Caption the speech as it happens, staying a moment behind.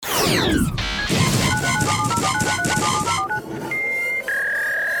Welcome.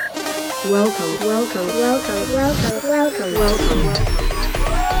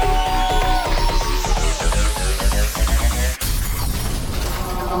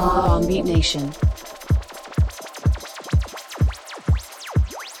 Bombeat Nation.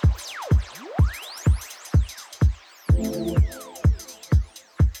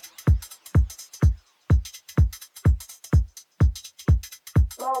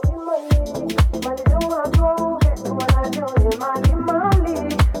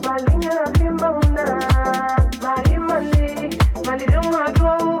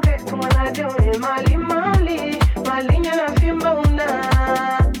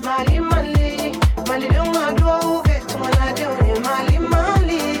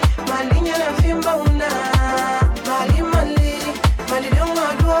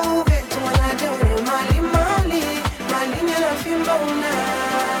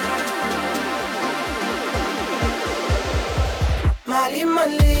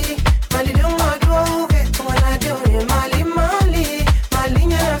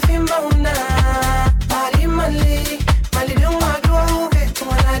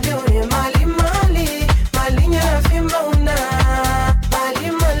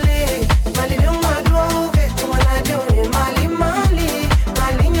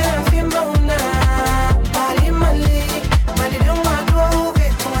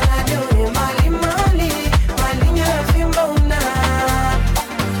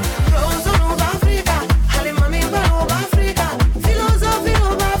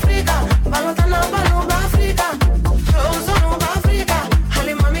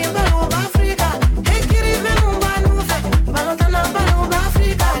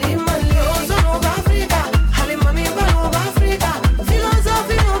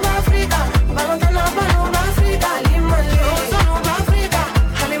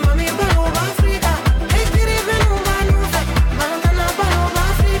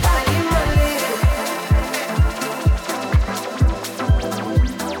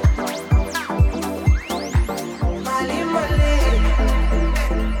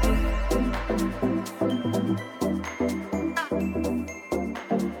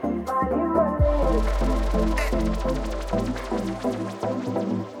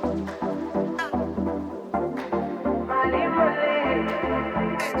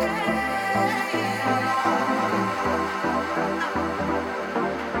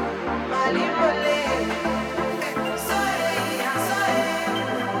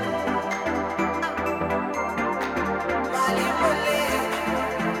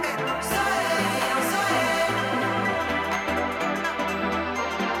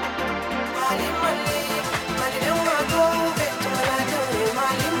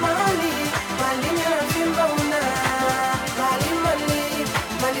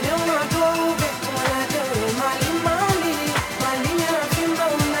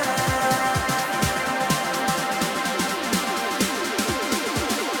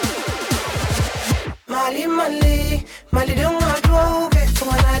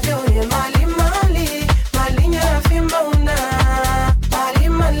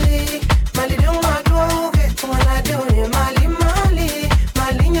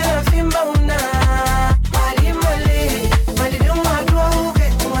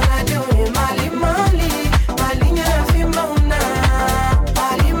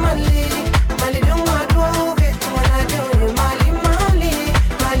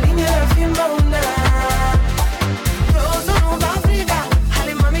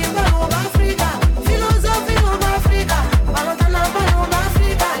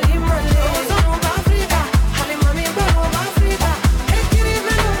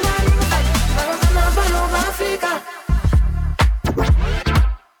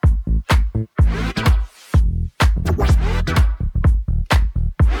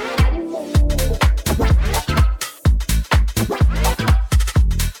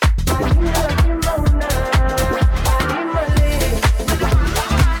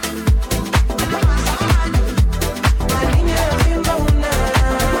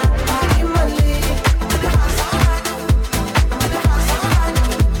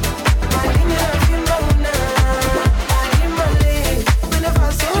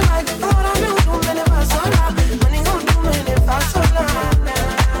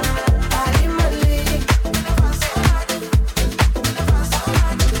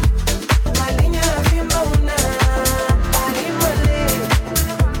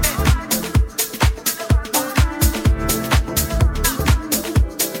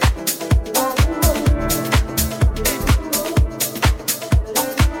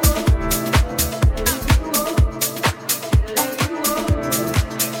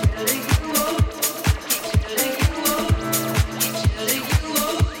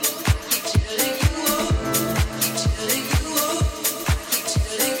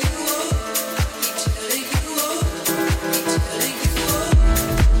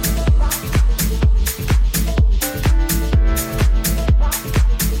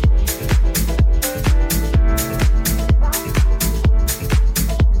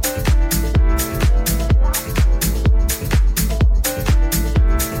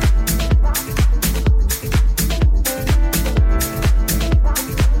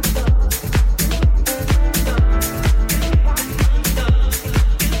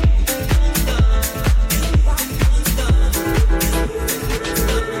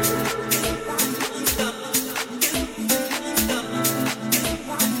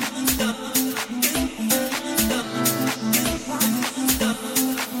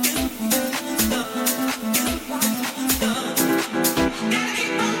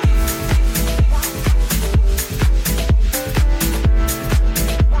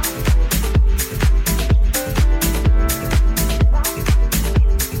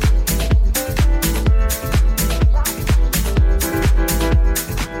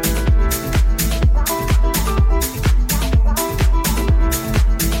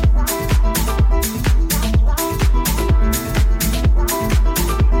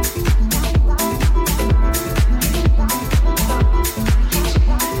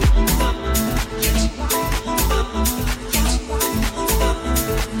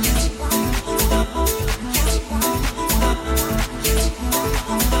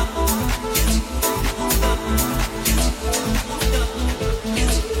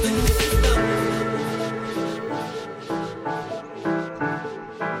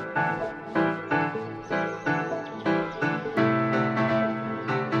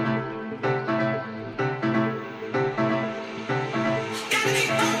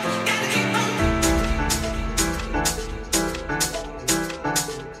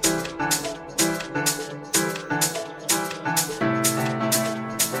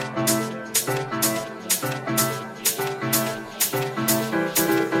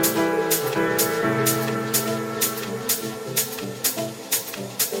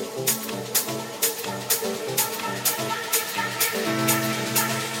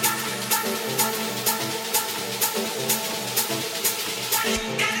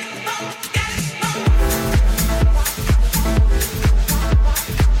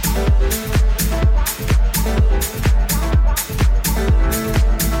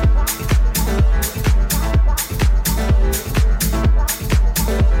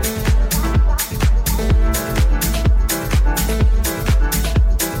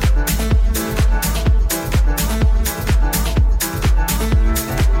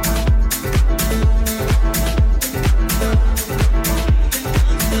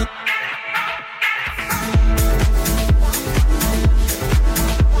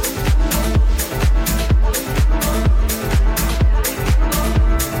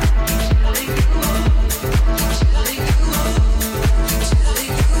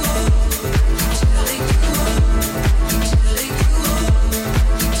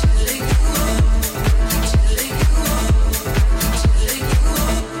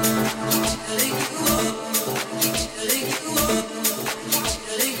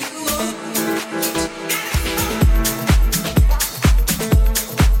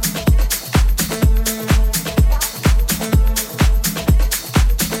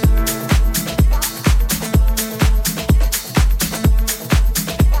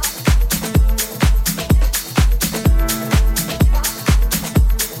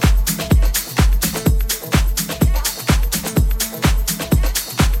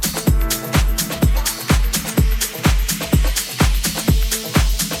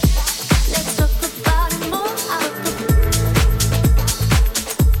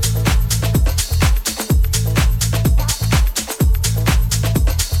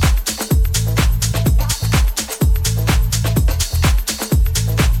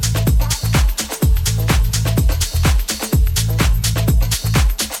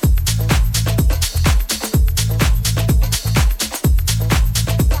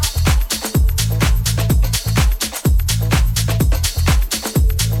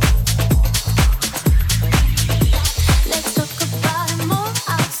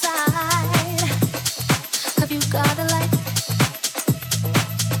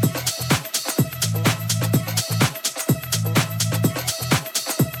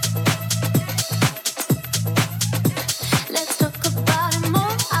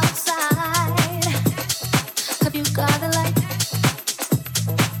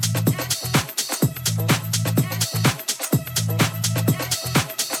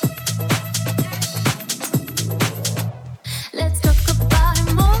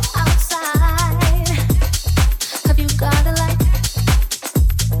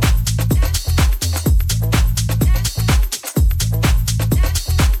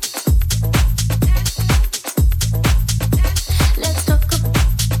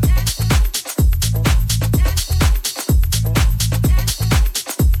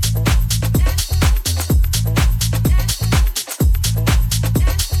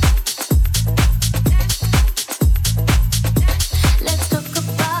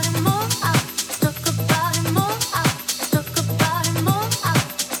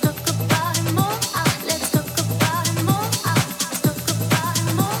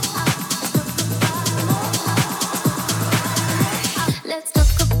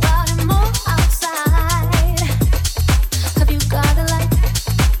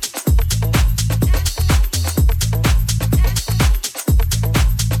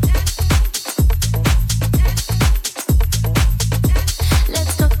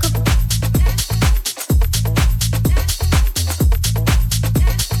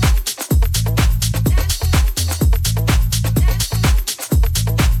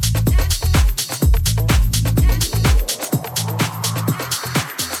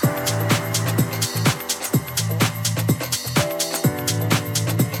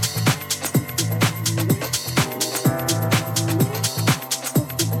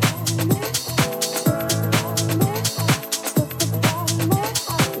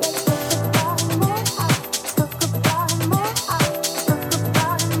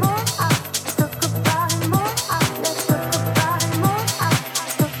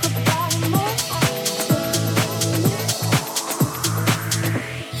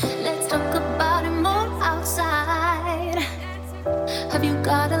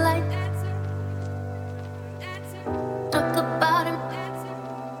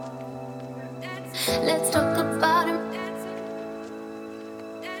 Let's talk about him.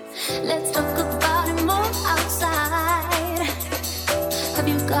 Let's talk about him more outside. Have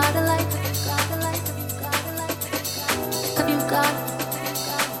you got a light? Have you got a light? Have you got a light? Have you got?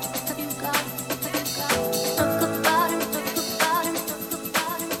 Have you got? Talk about him. Talk about him. Talk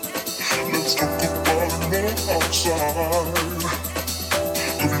about him. Let's talk about him more outside.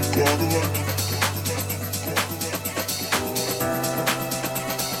 Have you got a light?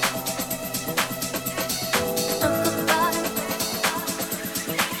 Talk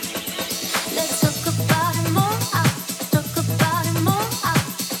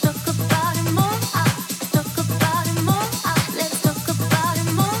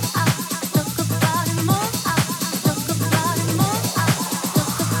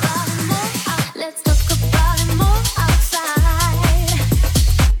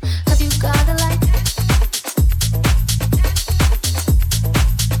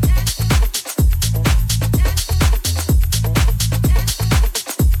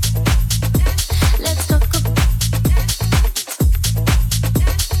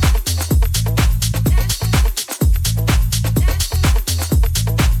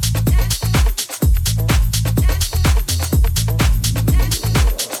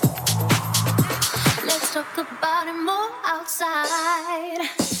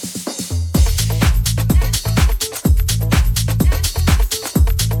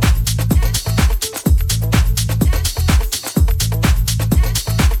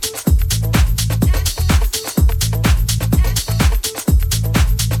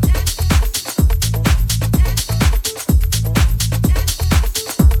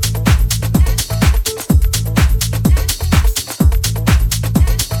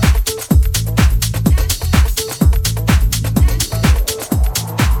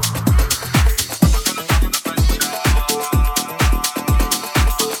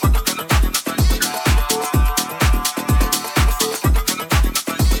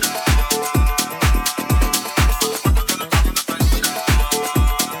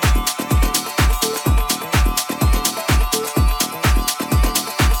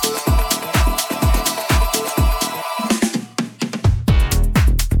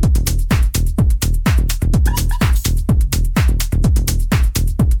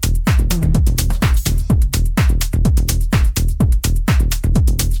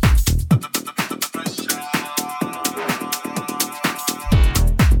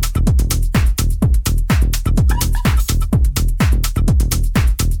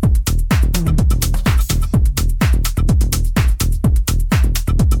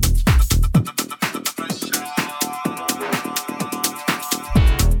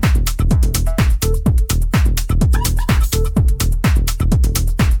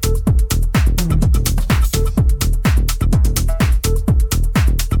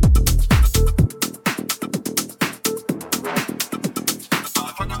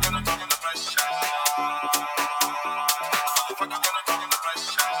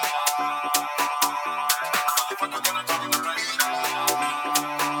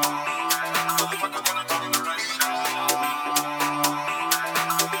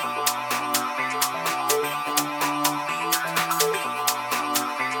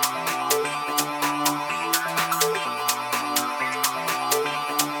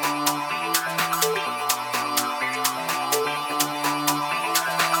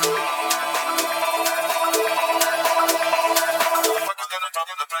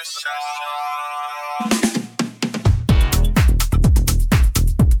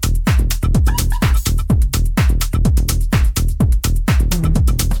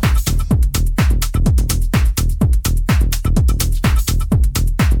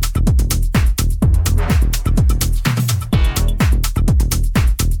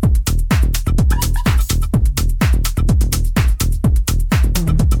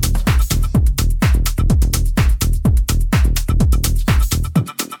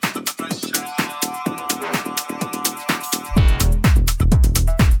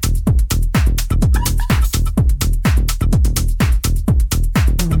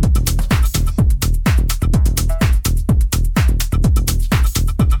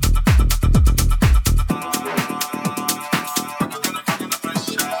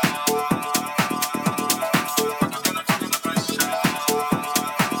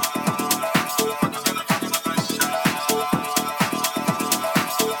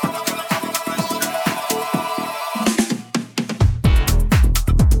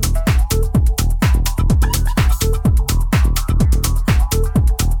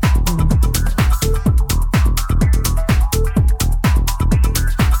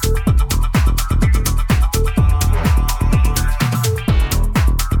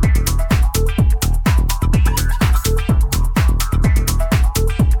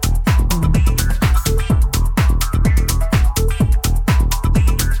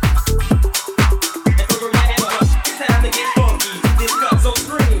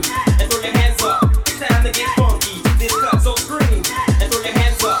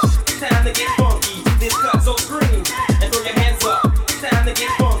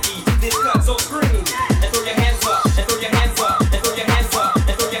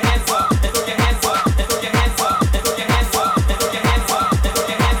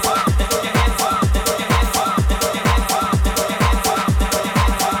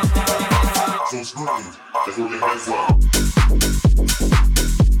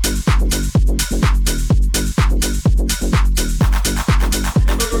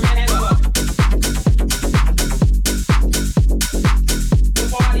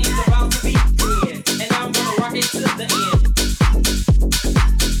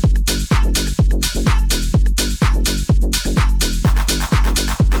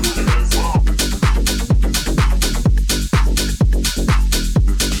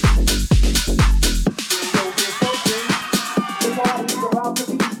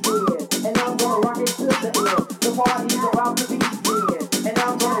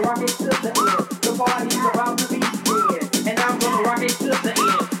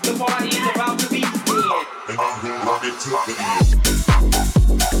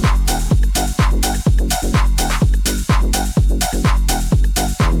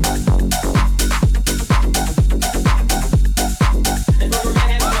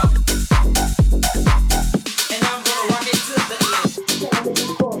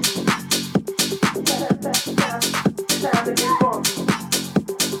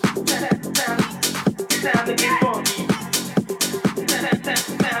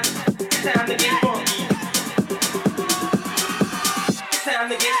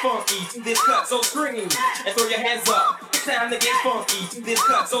funky to this cut, so scream and throw your hands up. It's time to get funky to this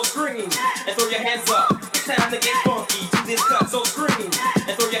cut, so scream and throw your hands up. It's time to get funky to this cut, so scream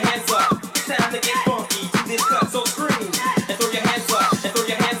and throw your hands up. It's time to get funky to this cut, so scream and throw your hands up, and throw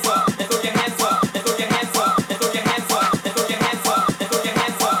your hands up, and throw your hands up, and throw your hands up, and throw your hands up, and throw your hands up, and throw your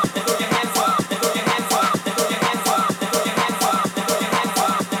hands up, and throw your hands up, and throw your hands up, and throw your hands up, and throw your hands up, and throw your hands up, and throw your hands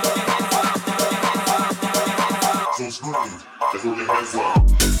up, and throw your hands up, and throw your hands up. So scream and throw your hands up.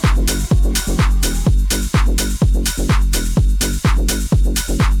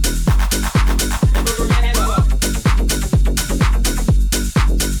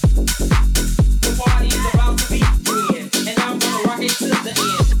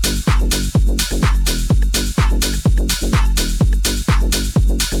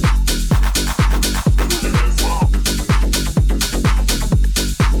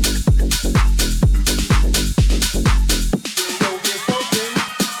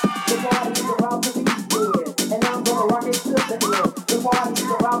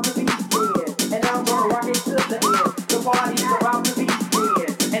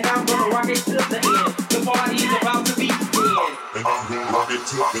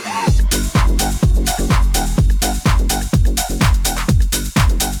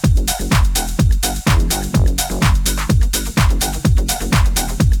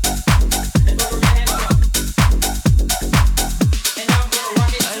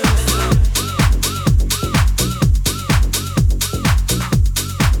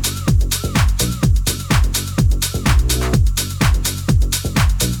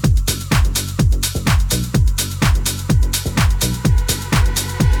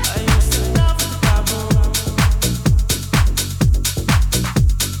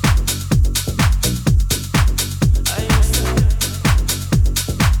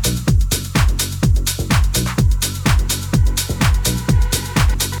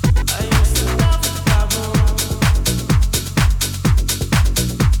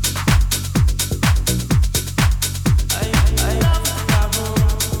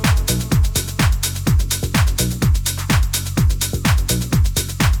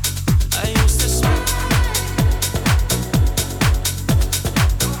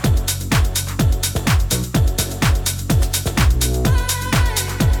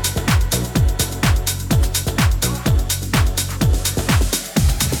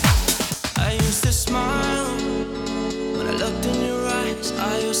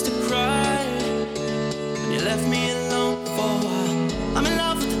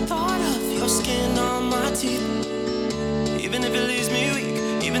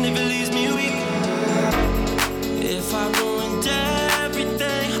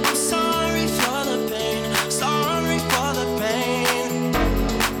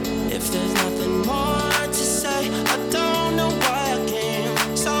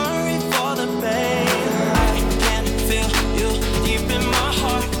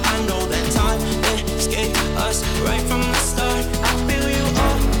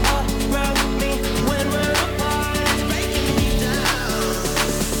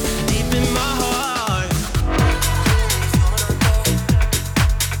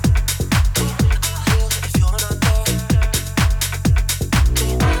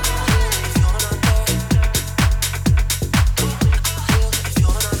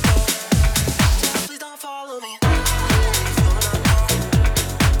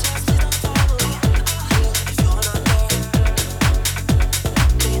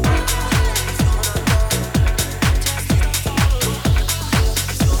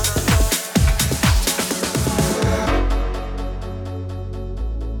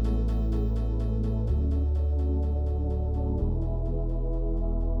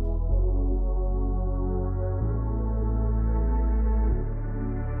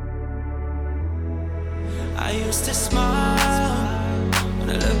 I used to smile when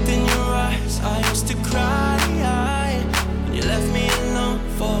I looked in your eyes. I used to cry when you left me alone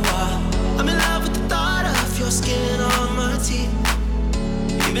for a while. I'm in love with the thought of your skin on my teeth.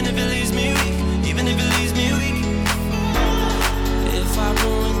 Even if it leaves me weak, even if it leaves me weak. If I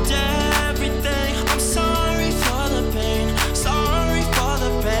ruined everything, I'm sorry for the pain. Sorry for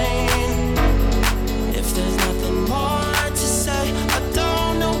the pain. If there's nothing more to say, I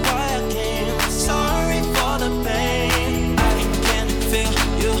don't know why I came. Sorry for the pain. I can feel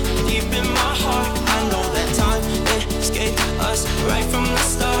you deep in my heart. I know that time escaped us right from the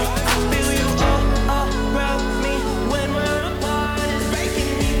start. I feel you all around me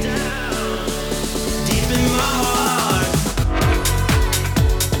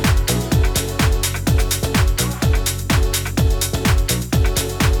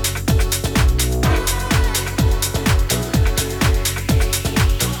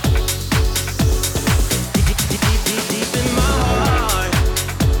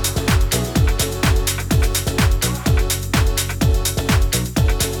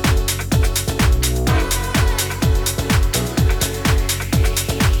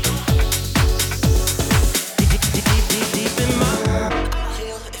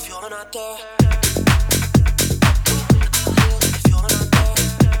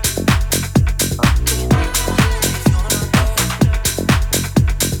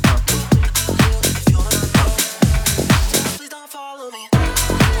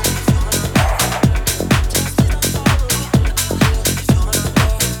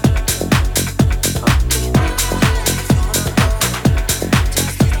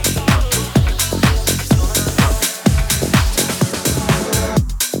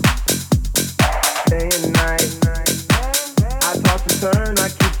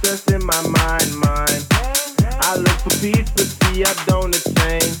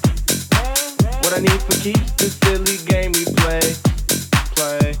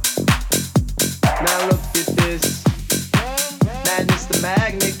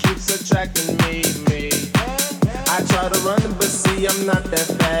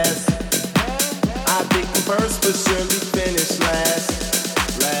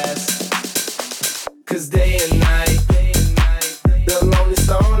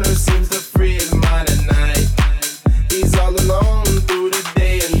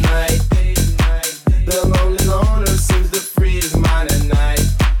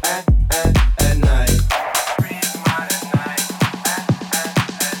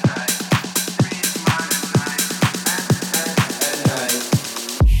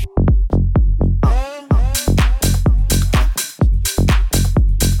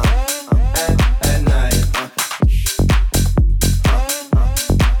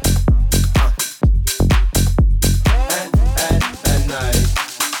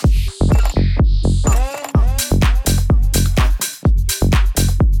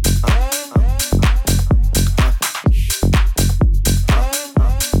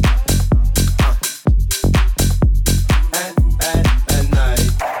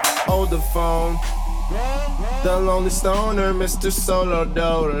Mr. Solo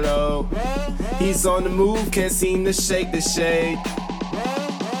Dolo. He's on the move, can't seem to shake the shade.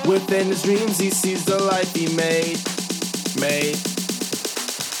 Within his dreams, he sees the life he made.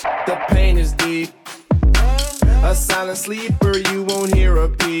 The pain is deep. A silent sleeper, you won't hear a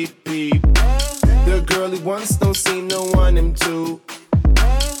peep peep. The girl he wants don't seem to want him to.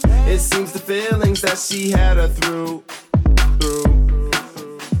 It seems the feelings that she had her through.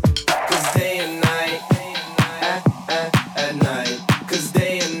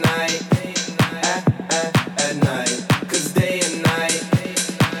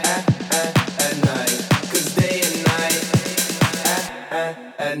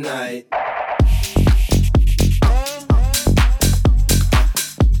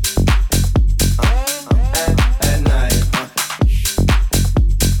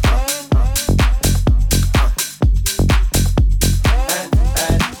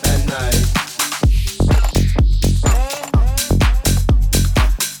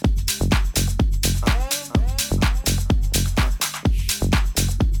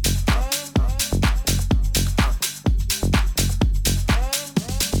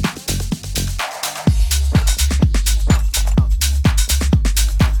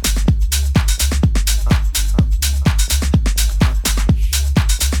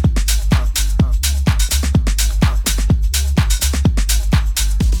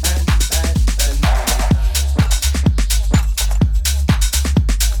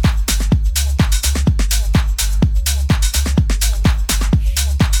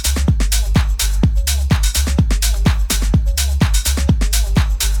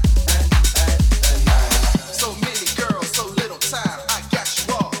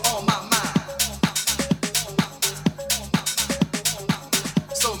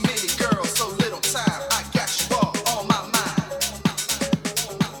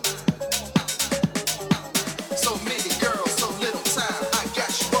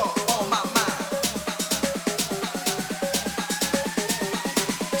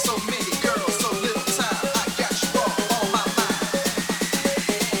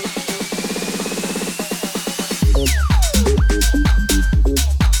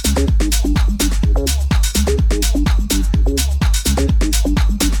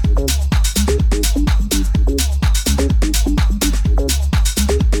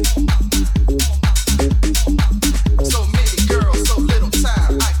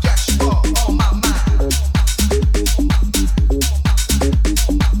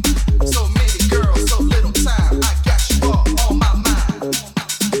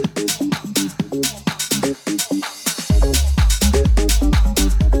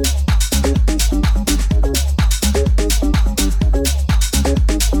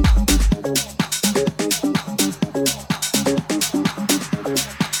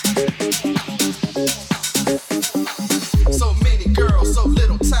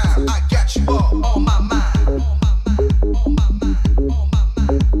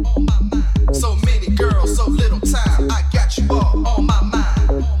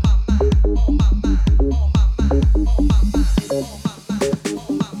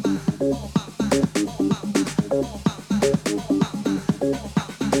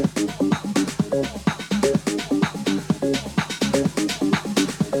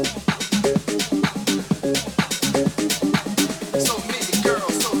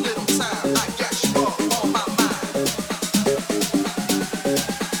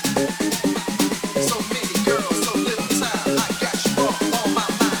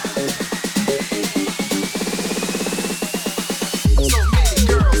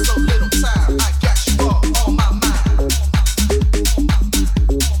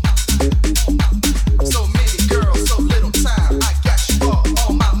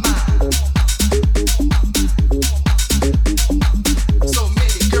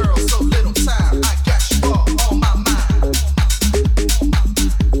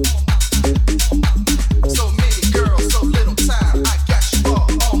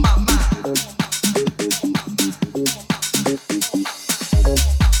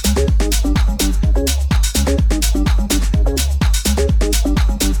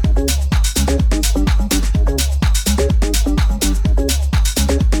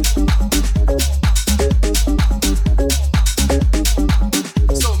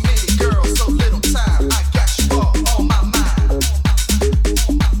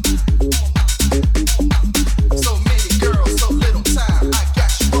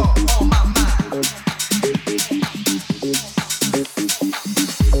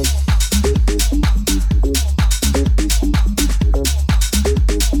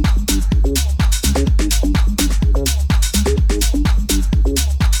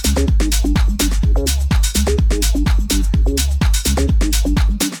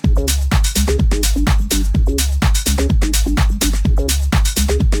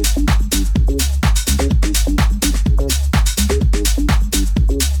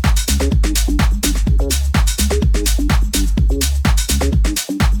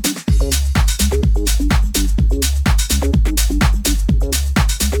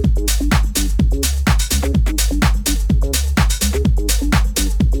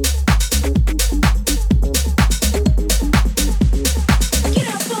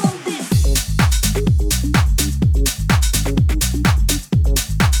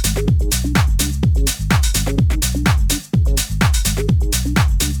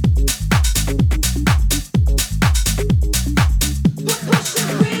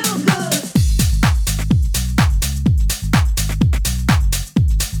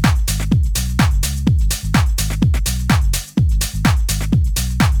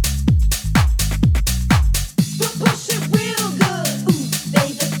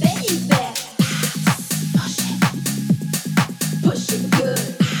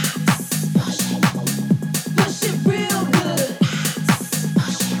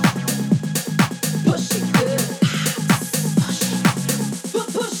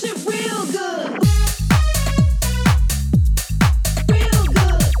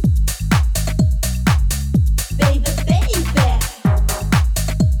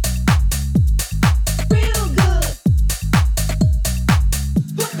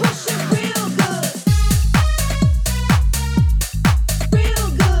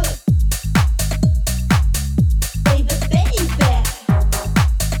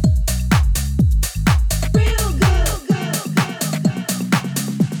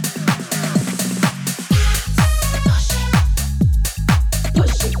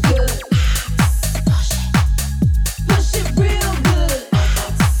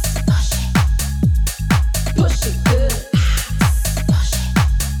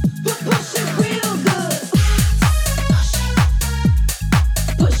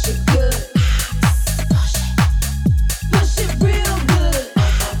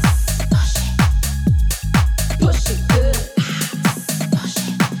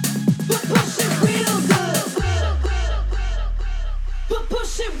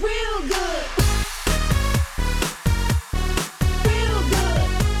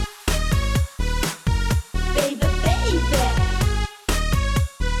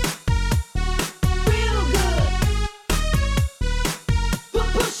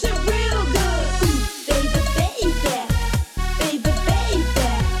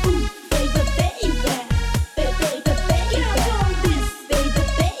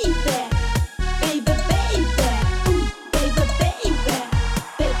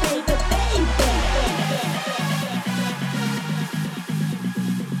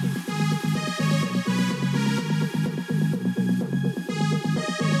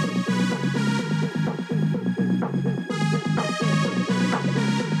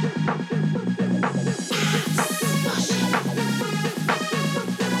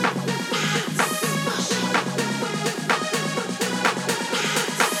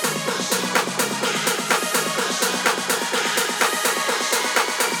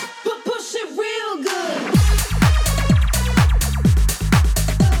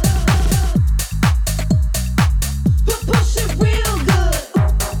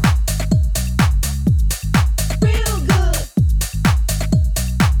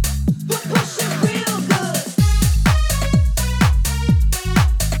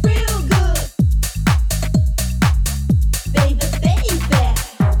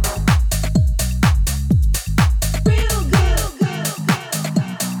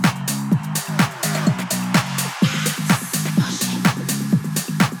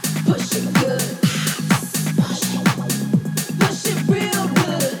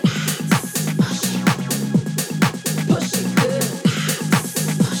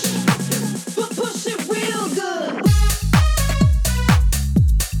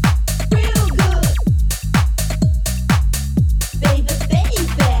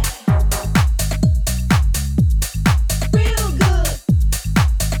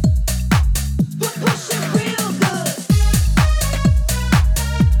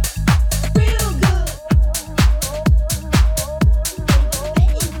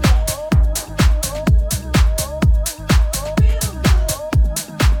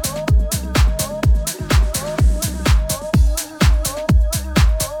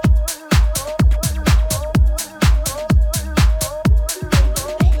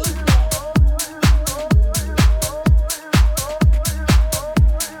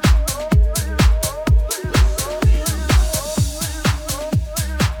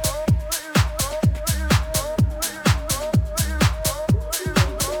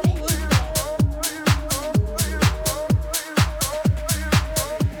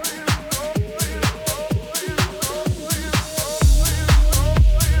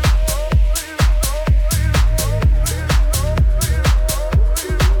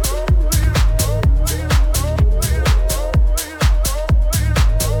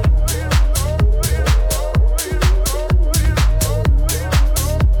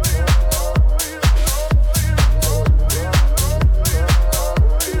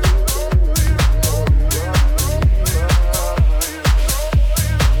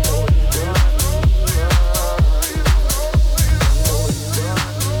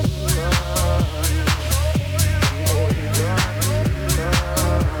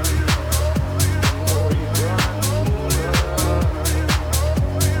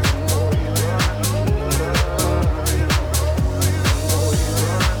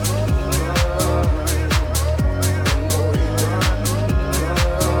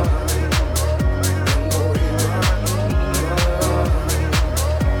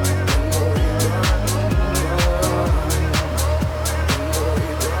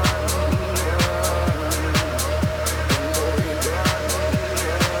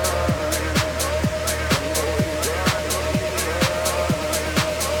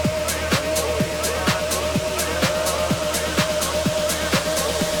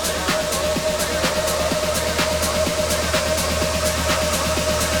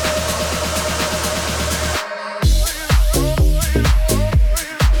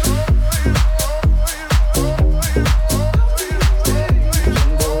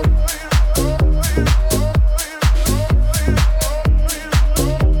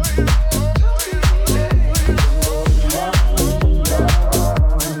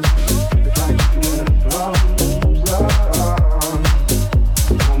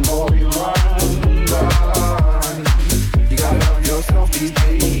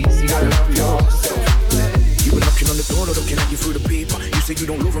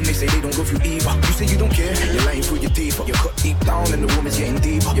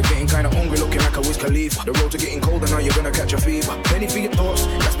 getting deeper. You're getting kinda hungry, looking like a Wiz Khalifa. The roads are getting colder, now you're gonna catch a fever. Penny for your thoughts,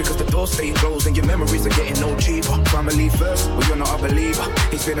 that's because the doors stay closed and your memories are getting no cheaper. Family first, well you're not a believer.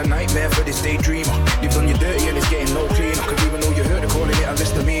 It's been a nightmare for this daydreamer. You've done your dirty and it's getting no cleaner. Cause even though you heard, they're calling it a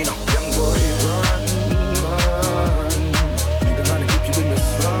misdemeanor. Young boy, run, run. They're trying to keep you in the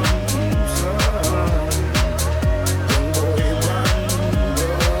slums.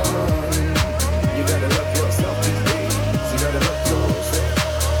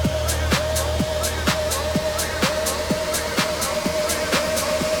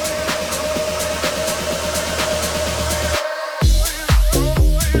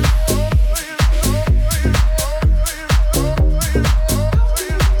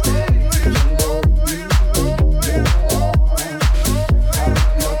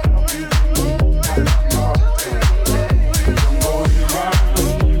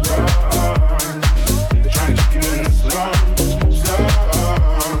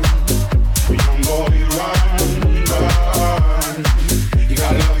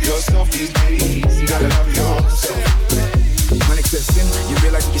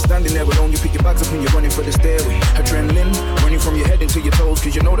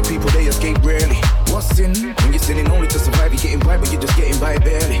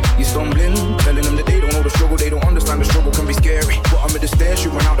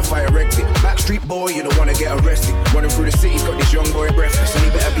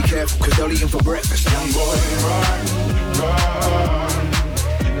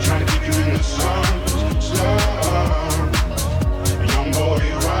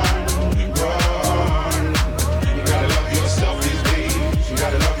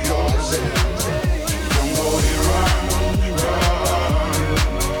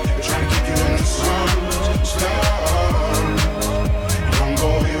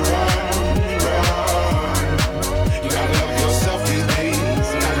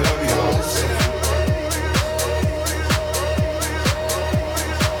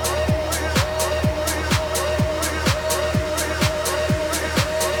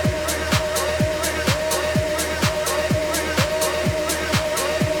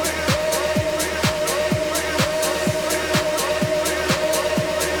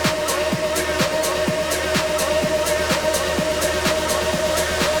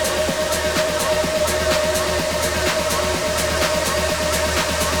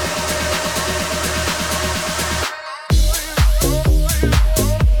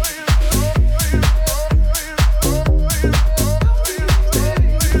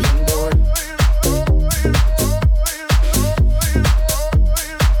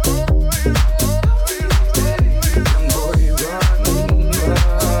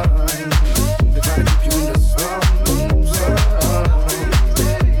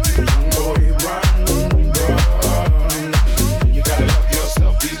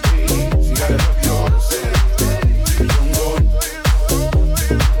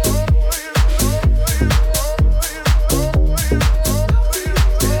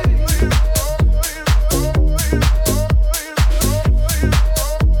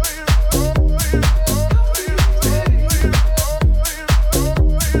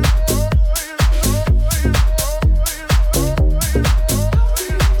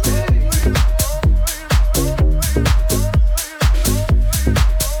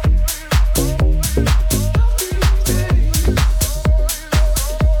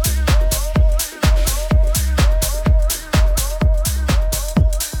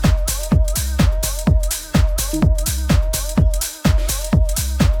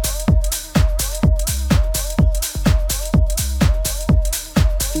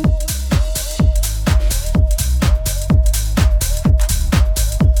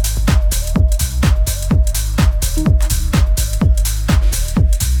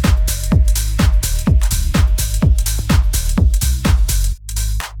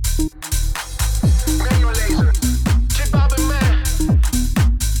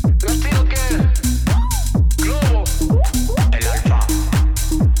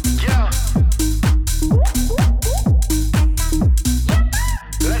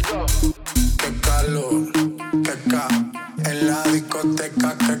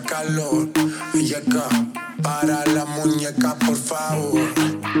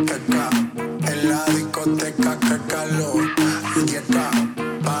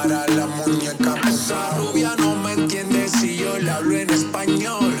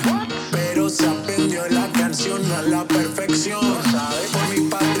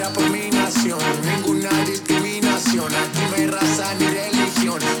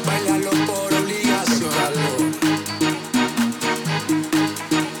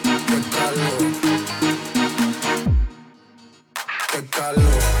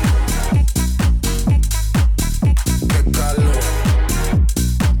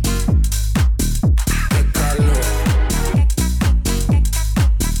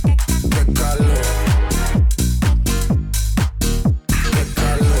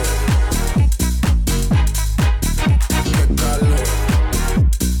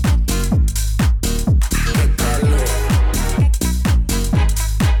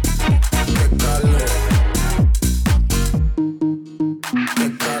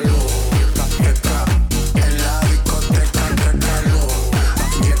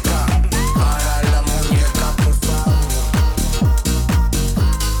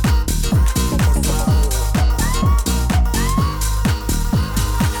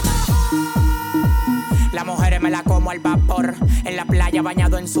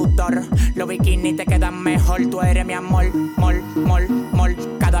 Bañado en sudor, los bikinis te quedan mejor. Tú eres mi amor, mol, mol, mol.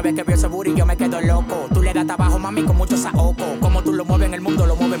 Cada vez que veo ese booty yo me quedo loco. Tú le das trabajo, mami, con mucho saoco. Como tú lo mueves en el mundo,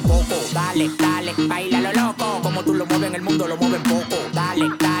 lo mueven poco. Dale, dale, baila lo loco. Como tú lo mueves en el mundo, lo mueven poco. Dale,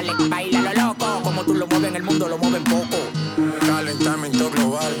 dale, baila lo loco. Como tú lo mueves en el mundo, lo mueven poco. Calentamiento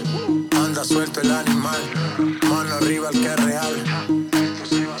global, anda suelto el animal. Mano arriba el que es real.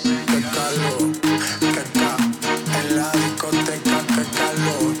 Que calor, que acá en la discoteca.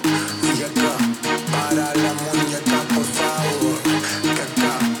 Para la muñeca, por favor. Que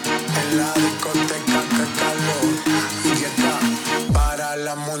acá en la discoteca, que calor. Y acá para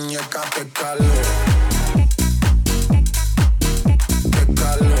la muñeca, que calor. Que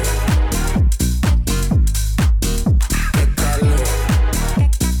calor. Que calor. Que calor.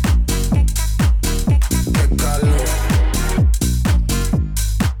 Que calor.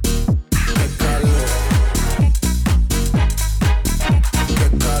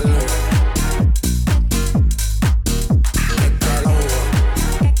 Que calor.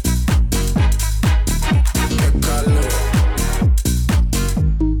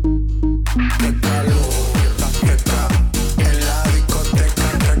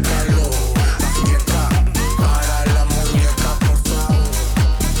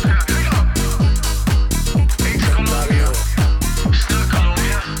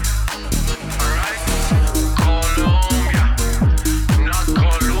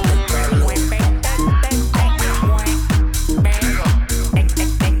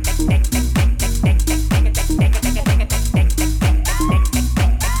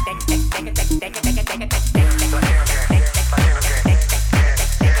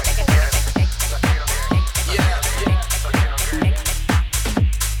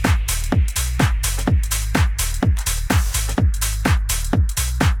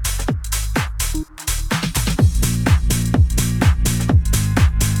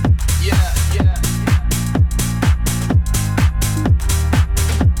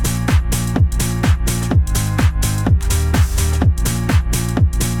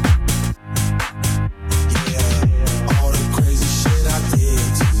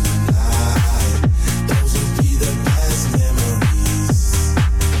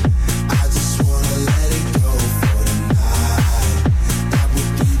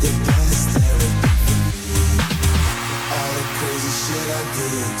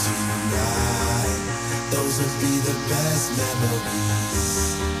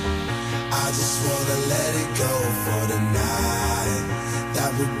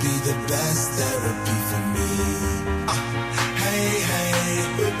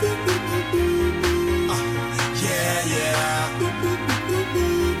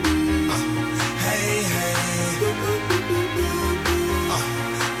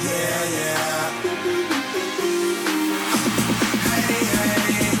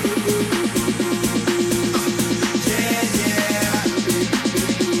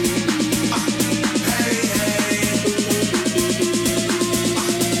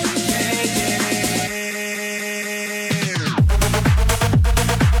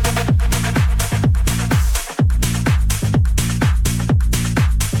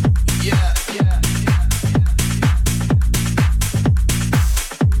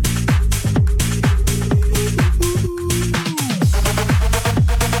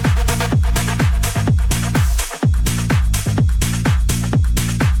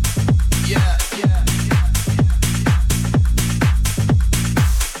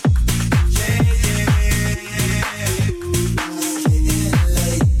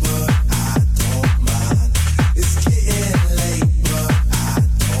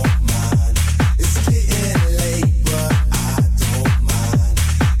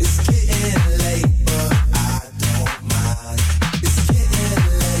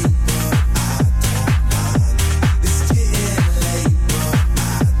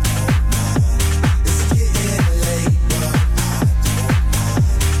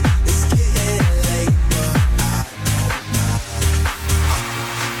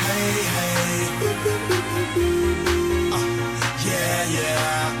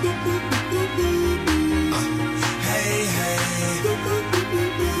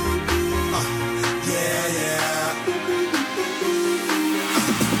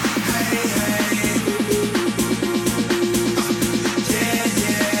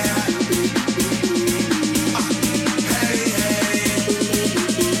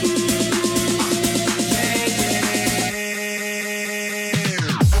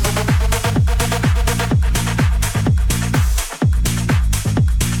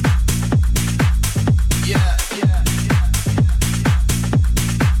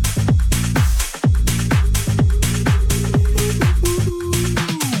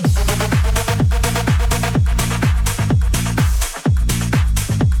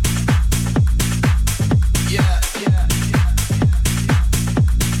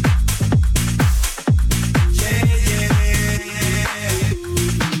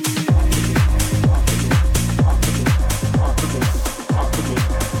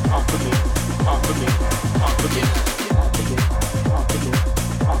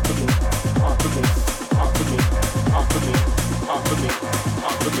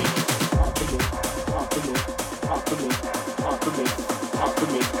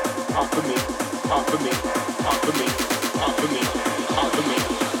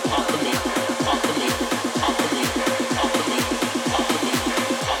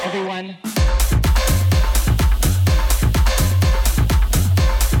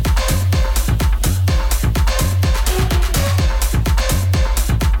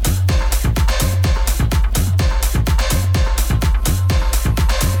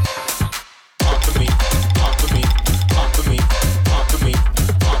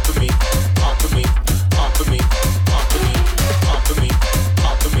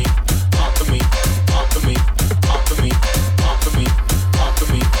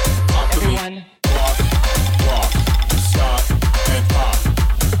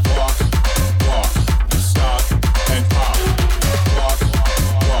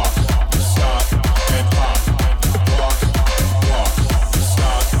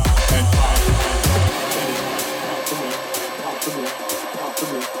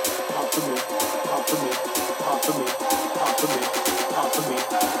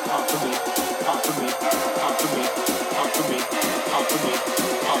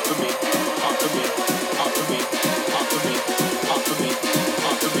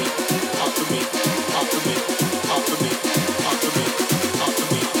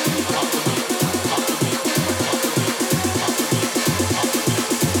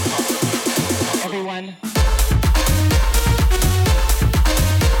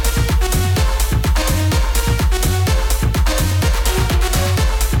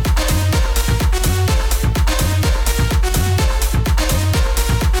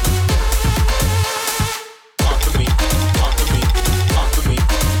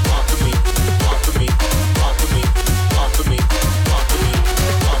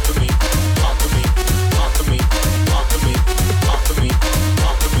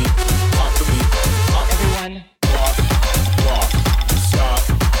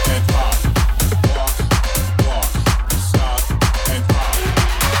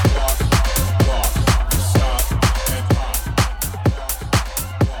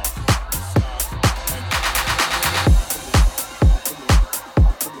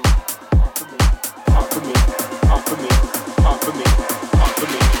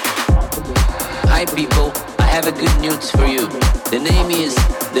 Hi people, I have a good news for you. The name is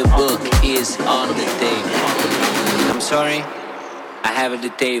The Book is on the Table. I'm sorry, I have a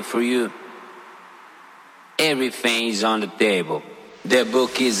detail for you. Everything is on the table. The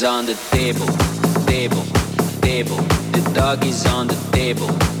book is on the table. Table, table. The dog is on the table.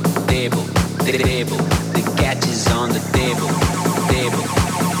 Table, table. The cat is on the table. Table,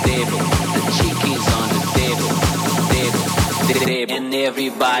 table. The chicken is on the table. Table, table. And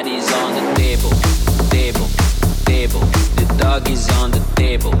everybody's on the table. Table, table. The dog is on the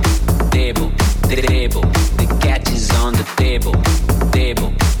table. Table, table. The cat is on the table.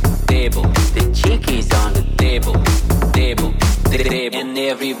 Table, table. The chicken is on the table. Table, table. And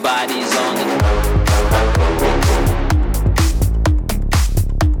everybody's on the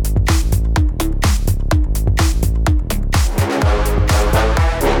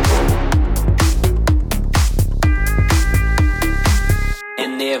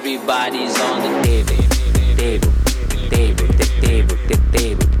everybody's on the table, table, table, the table, the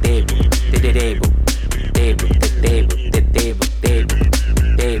table, table, the table, table, the table, the table, table,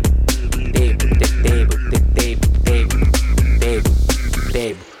 table, table, the table, the table, table, table,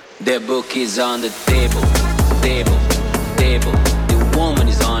 table. The book is on the table, table, table. The woman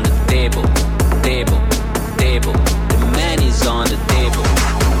is on the table, table, table. The man is on the table,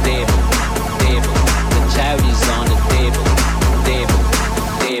 table, table. The child is on the table, table.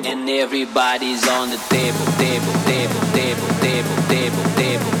 And everybody's on the table, table, table, table, table, table, table,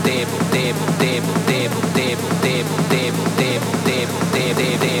 table, table, table, table, table, table, table, table,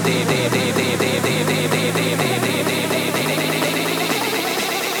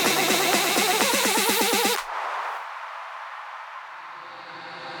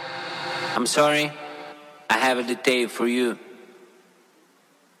 I'm sorry, I have a detail for you.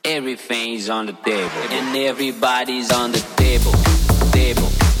 Everything's on the table, and everybody's on the table, table,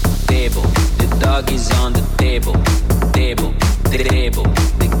 table. The dog is on the table, table, table.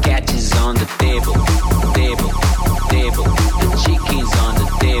 The cat is on the table, table, table. The chicken's on the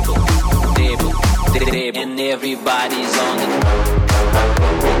table, table, table. And everybody's on the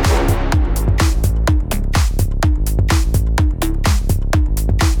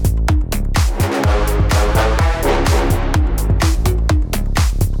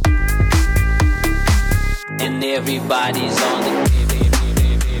and everybody's on the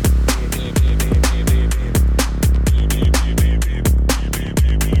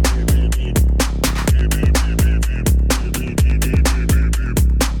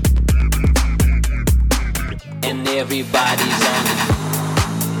and everybody's on the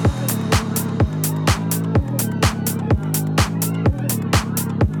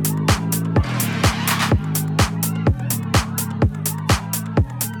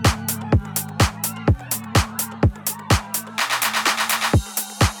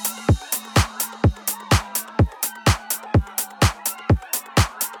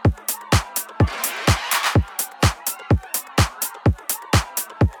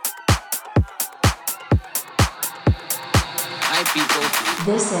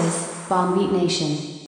This is Bombeat Nation.